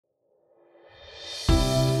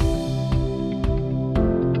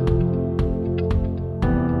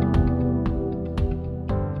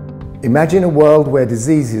Imagine a world where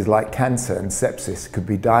diseases like cancer and sepsis could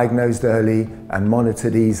be diagnosed early and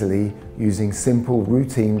monitored easily using simple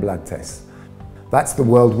routine blood tests. That's the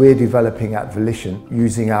world we're developing at Volition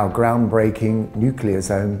using our groundbreaking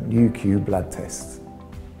nucleosome Nu.Q blood tests.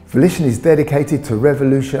 Volition is dedicated to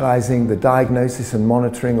revolutionizing the diagnosis and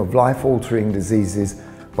monitoring of life-altering diseases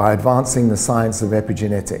by advancing the science of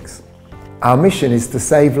epigenetics. Our mission is to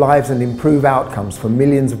save lives and improve outcomes for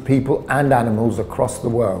millions of people and animals across the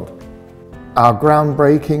world. Our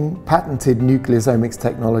groundbreaking, patented nucleosomics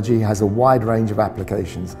technology has a wide range of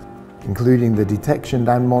applications, including the detection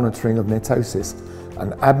and monitoring of NETosis,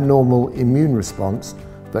 an abnormal immune response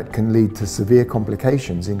that can lead to severe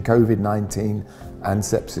complications in COVID-19 and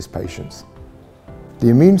sepsis patients. The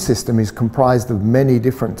immune system is comprised of many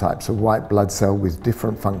different types of white blood cell with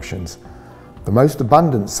different functions. The most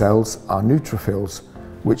abundant cells are neutrophils,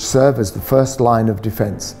 which serve as the first line of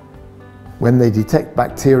defense. When they detect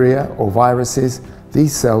bacteria or viruses,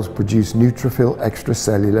 these cells produce neutrophil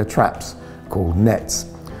extracellular traps, called nets,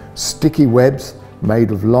 sticky webs made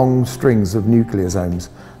of long strings of nucleosomes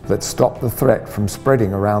that stop the threat from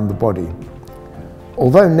spreading around the body.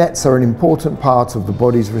 Although nets are an important part of the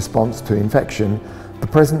body's response to infection, the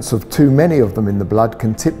presence of too many of them in the blood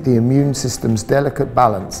can tip the immune system's delicate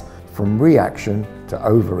balance from reaction to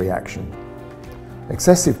overreaction.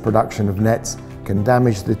 Excessive production of nets can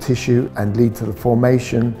damage the tissue and lead to the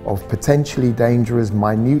formation of potentially dangerous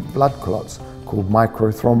minute blood clots called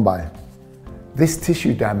microthrombine. This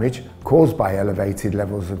tissue damage caused by elevated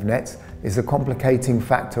levels of nets is a complicating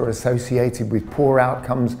factor associated with poor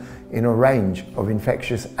outcomes in a range of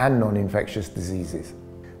infectious and non-infectious diseases.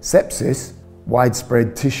 Sepsis,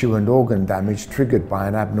 widespread tissue and organ damage triggered by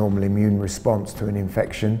an abnormal immune response to an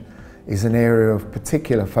infection, is an area of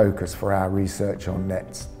particular focus for our research on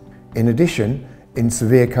nets. In addition, in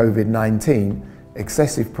severe COVID-19,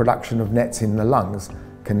 excessive production of nets in the lungs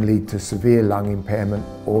can lead to severe lung impairment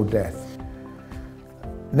or death.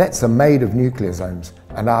 Nets are made of nucleosomes,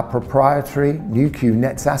 and our proprietary Nu.Q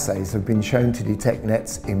nets assays have been shown to detect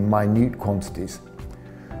nets in minute quantities.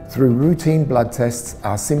 Through routine blood tests,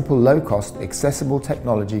 our simple, low-cost, accessible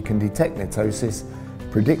technology can detect NETosis,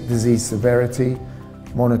 predict disease severity,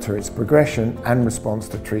 monitor its progression and response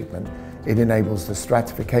to treatment. It enables the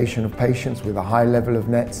stratification of patients with a high level of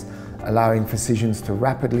nets, allowing physicians to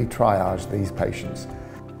rapidly triage these patients.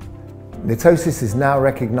 NETosis is now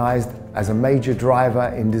recognized as a major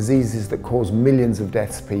driver in diseases that cause millions of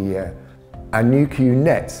deaths per year. Our Nu.Q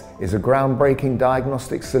Nets is a groundbreaking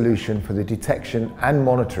diagnostic solution for the detection and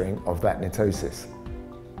monitoring of that NETosis.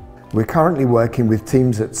 We're currently working with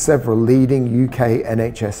teams at several leading UK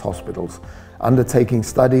NHS hospitals, undertaking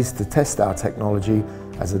studies to test our technology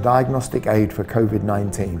as a diagnostic aid for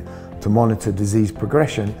COVID-19 to monitor disease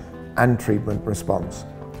progression and treatment response.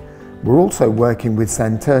 We're also working with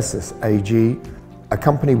NETosis AG, a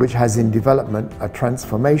company which has in development a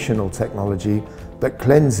transformational technology that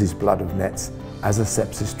cleanses blood of nets as a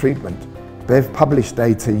sepsis treatment. They've published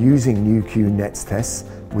data using Nu.Q nets tests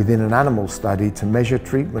within an animal study to measure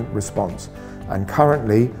treatment response, and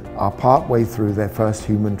currently are partway through their first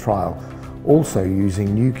human trial, also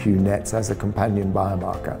using Nu.Q nets as a companion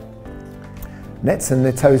biomarker. Nets and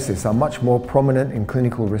NETosis are much more prominent in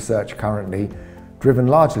clinical research currently, driven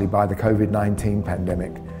largely by the COVID-19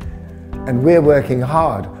 pandemic. And we're working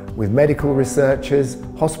hard with medical researchers,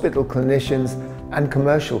 hospital clinicians, and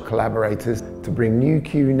commercial collaborators to bring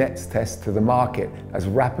Nu.Q nets tests to the market as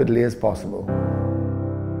rapidly as possible.